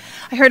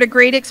 I heard a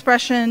great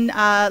expression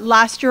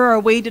last year, or a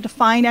way to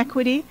define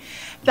equity,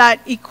 that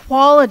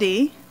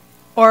equality,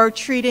 or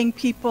treating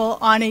people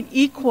in an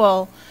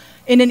equal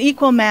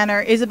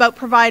manner, is about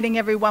providing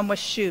everyone with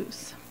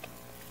shoes.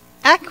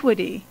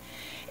 Equity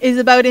is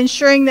about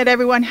ensuring that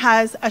everyone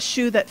has a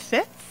shoe that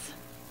fits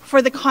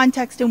for the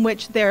context in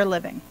which they're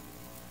living.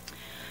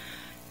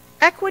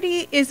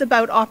 Equity is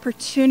about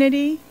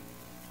opportunity.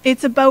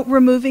 It's about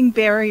removing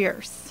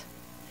barriers.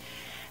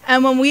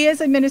 And when we as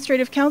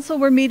Administrative Council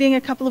were meeting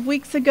a couple of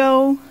weeks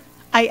ago,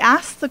 I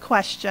asked the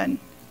question,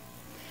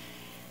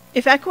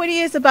 if equity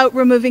is about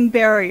removing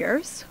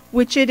barriers,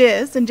 which it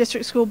is in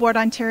District School Board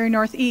Ontario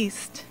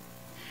Northeast,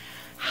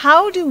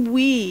 how do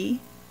we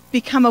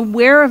become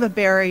aware of a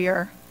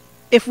barrier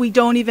if we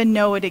don't even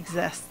know it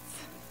exists?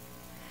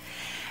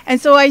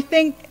 And so I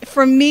think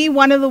for me,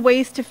 one of the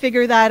ways to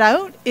figure that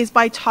out is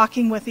by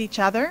talking with each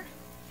other.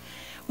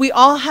 We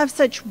all have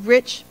such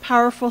rich,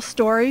 powerful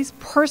stories,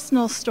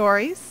 personal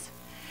stories,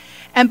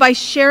 and by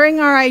sharing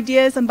our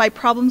ideas and by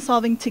problem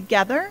solving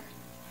together,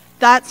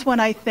 that's when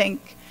I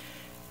think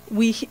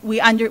we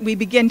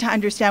begin to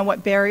understand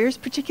what barriers,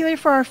 particularly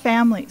for our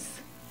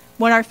families.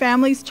 When our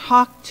families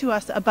talk to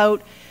us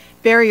about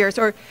barriers,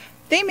 or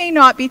they may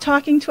not be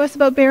talking to us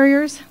about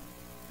barriers,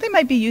 they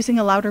might be using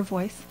a louder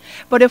voice.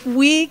 But if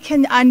we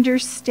can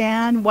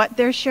understand what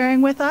they're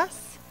sharing with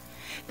us,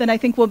 then I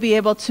think we'll be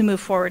able to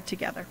move forward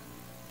together.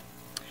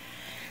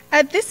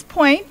 At this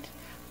point,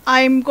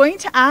 I'm going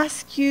to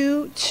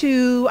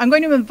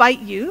invite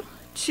you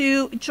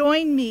to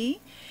join me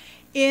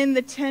in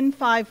the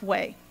 10-5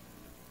 way.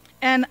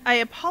 And I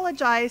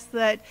apologize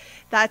that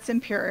that's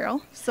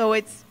imperial, so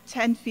it's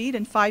 10 feet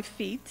and 5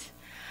 feet.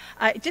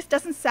 It just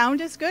doesn't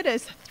sound as good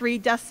as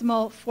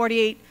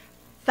 3.48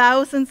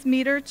 thousandths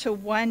meter to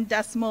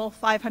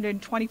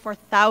 1.524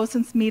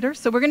 thousandths meter.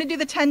 So we're going to do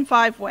the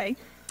 10-5 way.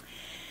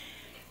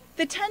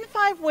 The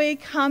 10-5 way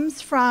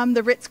comes from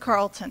the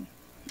Ritz-Carlton.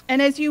 And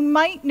as you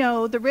might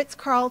know, the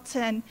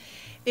Ritz-Carlton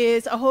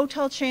is a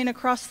hotel chain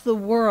across the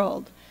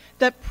world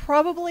that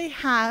probably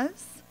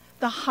has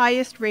the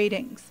highest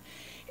ratings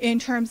in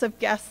terms of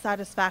guest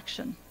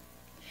satisfaction.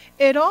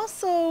 The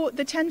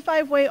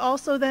 10-5 way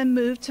also then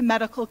moved to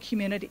medical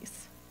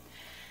communities.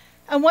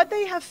 And what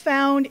they have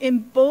found in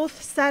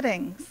both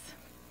settings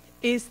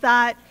is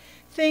that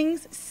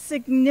things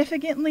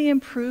significantly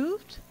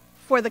improved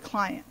for the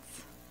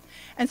clients.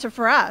 And so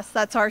for us,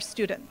 that's our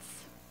students.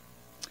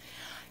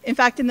 In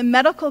fact, in the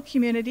medical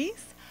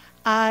communities,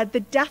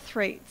 the death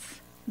rates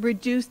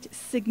reduced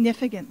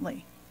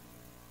significantly.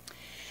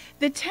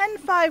 The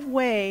 10-5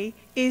 way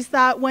is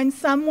that when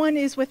someone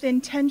is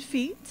within 10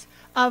 feet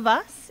of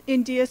us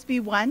in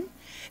DSB 1,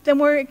 then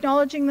we're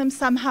acknowledging them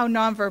somehow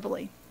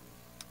non-verbally,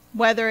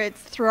 whether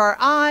it's through our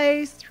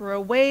eyes, through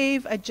a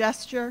wave, a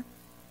gesture.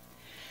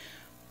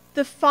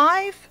 The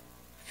 5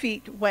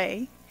 feet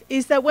way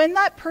is that when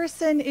that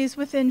person is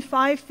within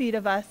 5 feet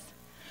of us,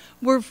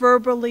 we're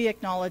verbally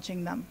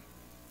acknowledging them.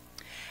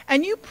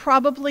 And you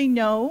probably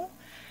know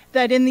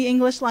that in the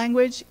English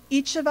language,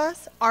 each of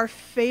us, our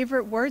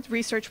favorite words,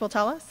 research will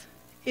tell us,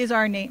 is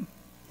our name.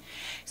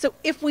 So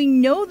if we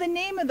know the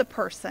name of the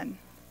person,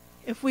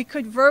 if we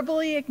could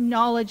verbally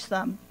acknowledge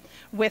them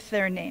with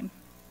their name.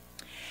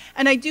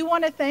 And I do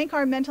want to thank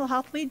our mental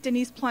health lead,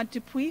 Denise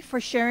Plante-Dupuis,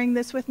 for sharing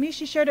this with me.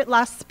 She shared it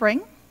last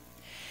spring.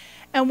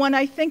 And when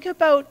I think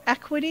about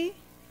equity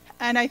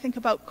and I think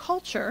about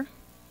culture,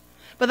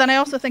 but then I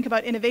also think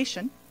about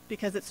innovation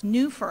because it's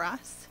new for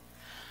us,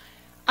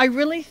 I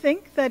really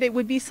think that it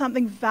would be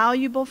something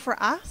valuable for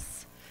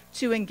us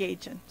to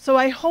engage in. So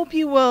I hope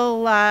you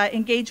will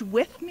engage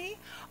with me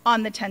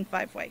on the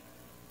 10-5 way.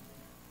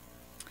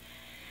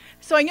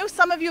 So I know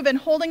some of you have been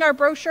holding our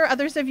brochure,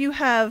 others of you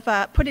have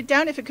put it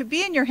down, if it could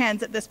be in your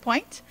hands at this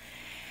point.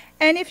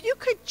 And if you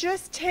could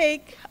just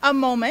take a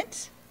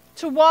moment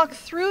to walk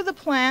through the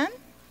plan,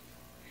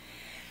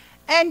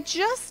 and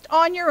just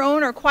on your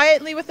own or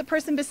quietly with the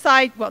person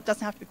beside, well, it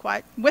doesn't have to be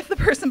quiet, with the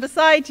person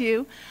beside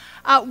you,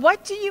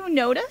 what do you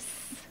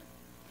notice?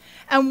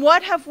 And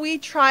what have we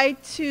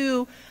tried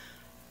to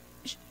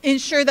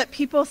ensure that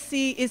people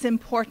see is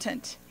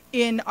important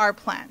in our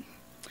plan?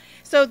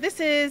 So this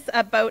is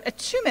about a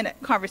 2-minute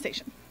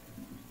conversation.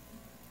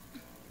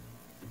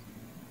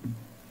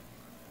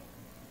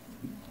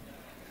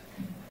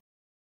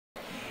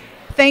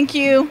 Thank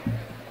you.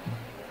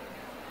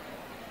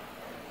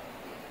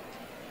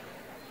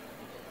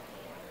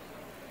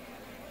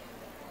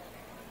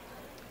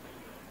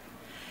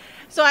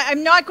 So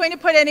I'm not going to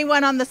put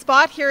anyone on the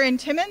spot here in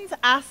Timmins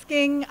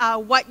asking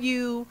what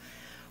you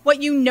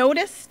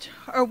noticed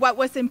or what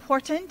was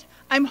important.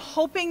 I'm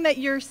hoping that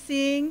you're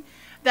seeing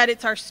that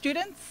it's our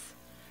students.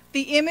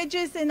 The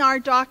images in our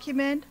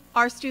document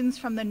are students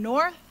from the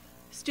north,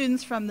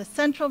 students from the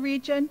central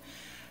region,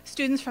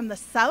 students from the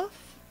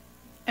south.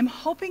 I'm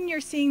hoping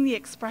you're seeing the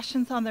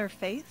expressions on their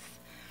face,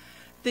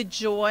 the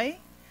joy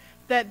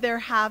that they're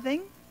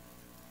having.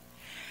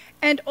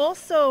 And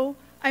also,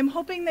 I'm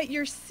hoping that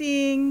you're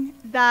seeing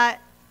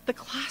that the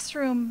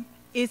classroom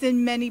is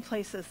in many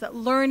places, that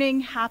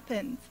learning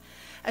happens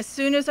as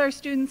soon as our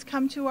students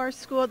come to our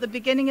school at the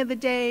beginning of the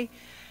day,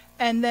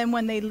 and then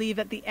when they leave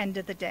at the end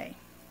of the day.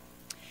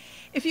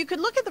 If you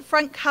could look at the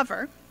front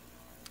cover,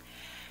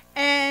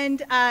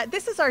 and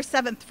this is our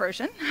 7th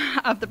version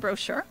of the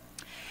brochure,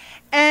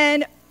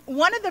 and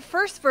one of the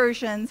first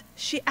versions,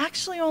 she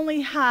actually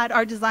only had,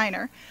 our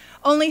designer,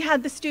 only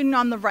had the student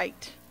on the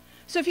right.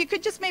 So if you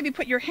could just maybe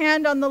put your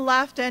hand on the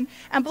left and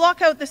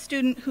block out the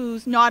student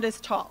who's not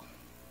as tall.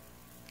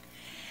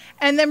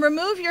 And then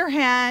remove your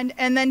hand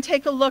and then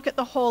take a look at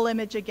the whole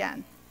image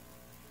again.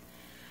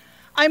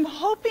 I'm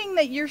hoping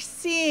that you're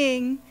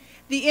seeing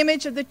the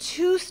image of the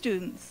 2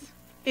 students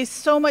is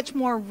so much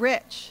more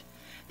rich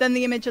than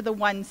the image of the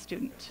 1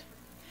 student.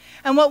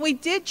 And what we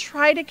did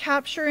try to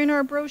capture in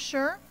our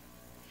brochure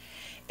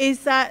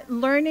is that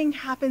learning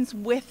happens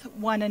with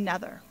one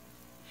another.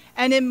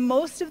 And in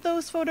most of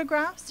those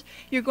photographs,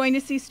 you're going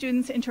to see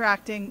students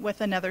interacting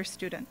with another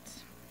student.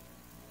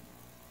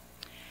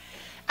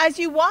 As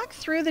you walk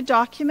through the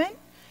document,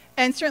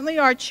 and certainly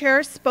our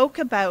chair spoke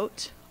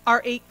about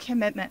our 8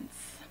 commitments.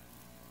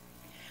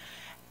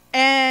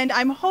 And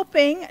I'm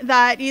hoping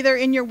that either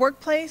in your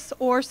workplace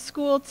or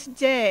school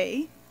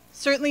today,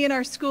 certainly in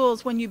our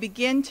schools, when you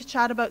begin to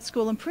chat about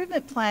school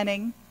improvement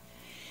planning,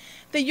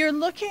 that you're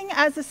looking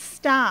as a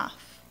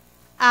staff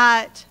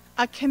at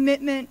a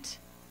commitment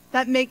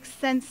that makes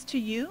sense to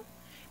you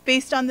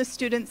based on the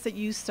students that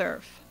you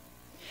serve.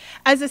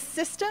 As a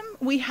system,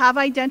 we have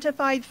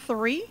identified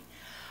 3,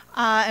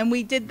 and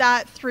we did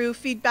that through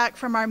feedback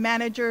from our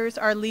managers,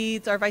 our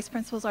leads, our vice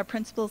principals, our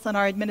principals, and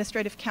our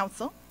administrative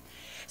council.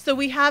 So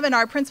we have, and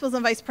our principals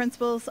and vice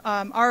principals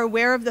are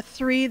aware of the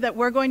 3 that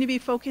we're going to be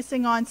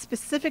focusing on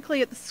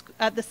specifically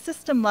at the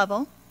system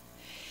level.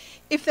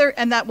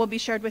 And that will be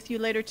shared with you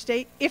later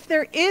today. If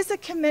there is a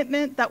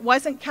commitment that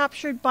wasn't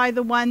captured by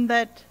the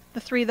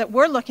 3 that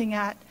we're looking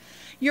at,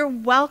 you're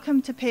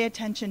welcome to pay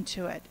attention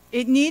to it.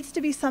 It needs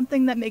to be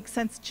something that makes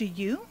sense to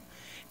you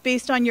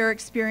based on your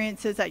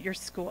experiences at your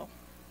school.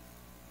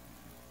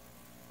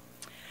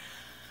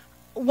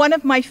 One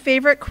of my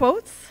favorite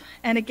quotes,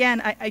 and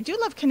again, I do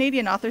love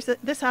Canadian authors.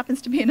 This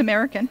happens to be an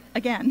American,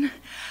 again.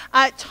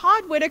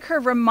 Todd Whitaker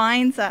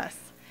reminds us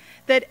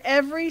that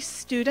every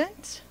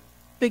student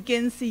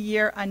begins the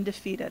year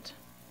undefeated.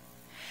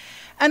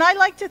 And I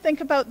like to think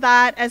about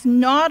that as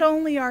not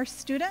only our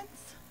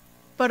students,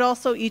 but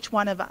also each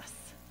one of us.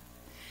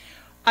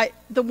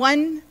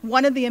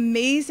 One of the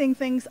amazing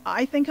things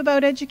I think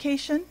about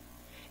education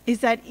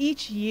is that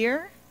each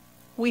year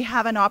we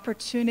have an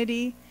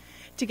opportunity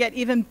to get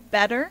even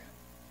better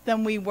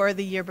than we were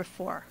the year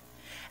before.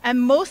 And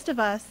most of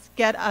us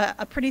get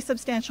a pretty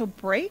substantial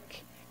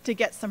break to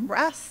get some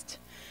rest,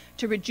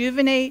 to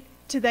rejuvenate,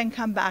 to then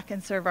come back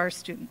and serve our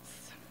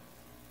students.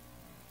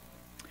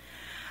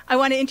 I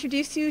want to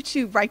introduce you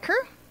to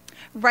Riker.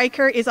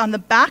 Riker is on the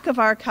back of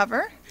our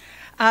cover.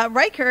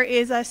 Riker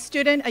is a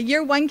student, a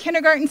year 1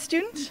 kindergarten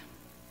student.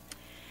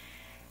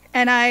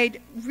 And I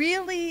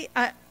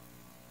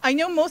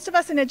know most of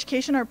us in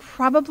education are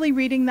probably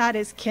reading that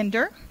as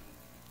kinder.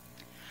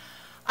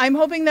 I'm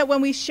hoping that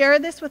when we share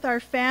this with our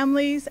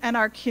families and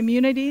our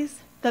communities,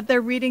 that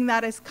they're reading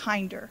that as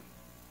kinder.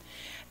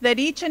 That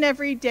each and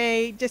every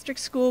day, District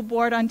School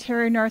Board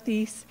Ontario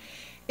Northeast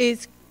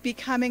is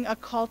becoming a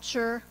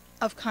culture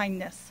of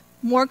kindness.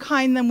 More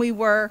kind than we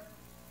were,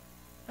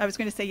 I was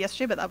going to say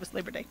yesterday, but that was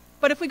Labor Day.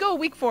 But if we go a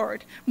week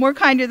forward, more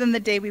kinder than the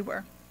day we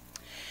were.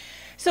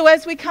 So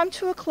as we come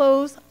to a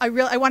close, I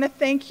want to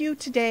thank you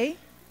today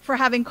for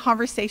having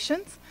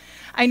conversations.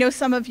 I know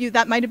some of you,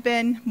 that might have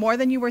been more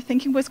than you were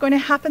thinking was going to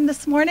happen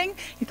this morning.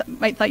 You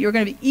might thought you were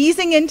going to be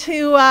easing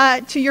into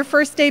to your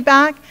first day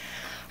back.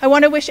 I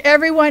want to wish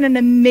everyone an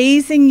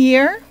amazing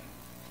year.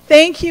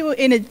 Thank you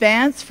in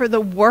advance for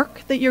the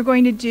work that you're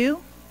going to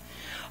do.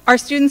 Our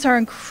students are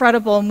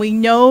incredible, and we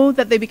know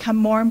that they become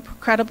more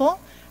incredible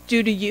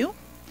due to you.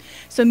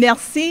 So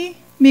merci,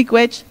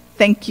 miigwech,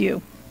 thank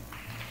you.